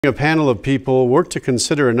A panel of people worked to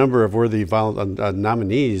consider a number of worthy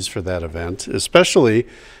nominees for that event, especially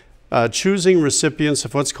choosing recipients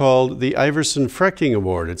of what's called the Iverson Freking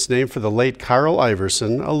Award. It's named for the late Carl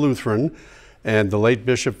Iverson, a Lutheran, and the late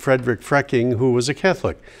Bishop Frederick Freking, who was a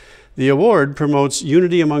Catholic. The award promotes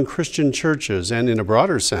unity among Christian churches, and in a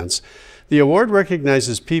broader sense, the award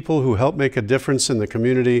recognizes people who help make a difference in the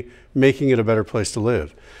community, making it a better place to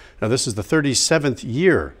live. Now, this is the 37th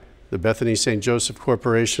year the Bethany St. Joseph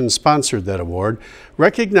Corporation sponsored that award,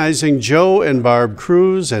 recognizing Joe and Barb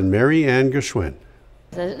Cruz and Mary Ann Geschwin.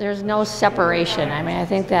 There's no separation. I mean, I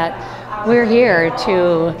think that we're here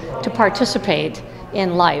to participate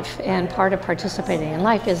in life, and part of participating in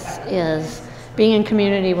life is being in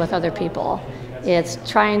community with other people. It's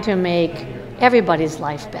trying to make everybody's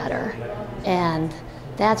life better, and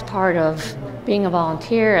that's part of being a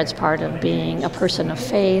volunteer. It's part of being a person of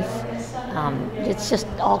faith. It's just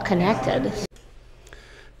all connected.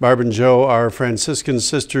 Barb and Joe are Franciscan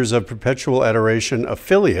Sisters of Perpetual Adoration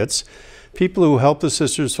affiliates, people who help the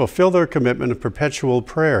sisters fulfill their commitment of perpetual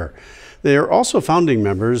prayer. They are also founding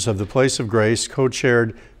members of the Place of Grace,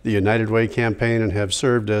 co-chaired the United Way campaign, and have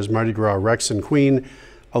served as Mardi Gras Rex and Queen,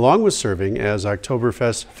 along with serving as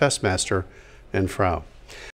Oktoberfest Festmaster and Frau.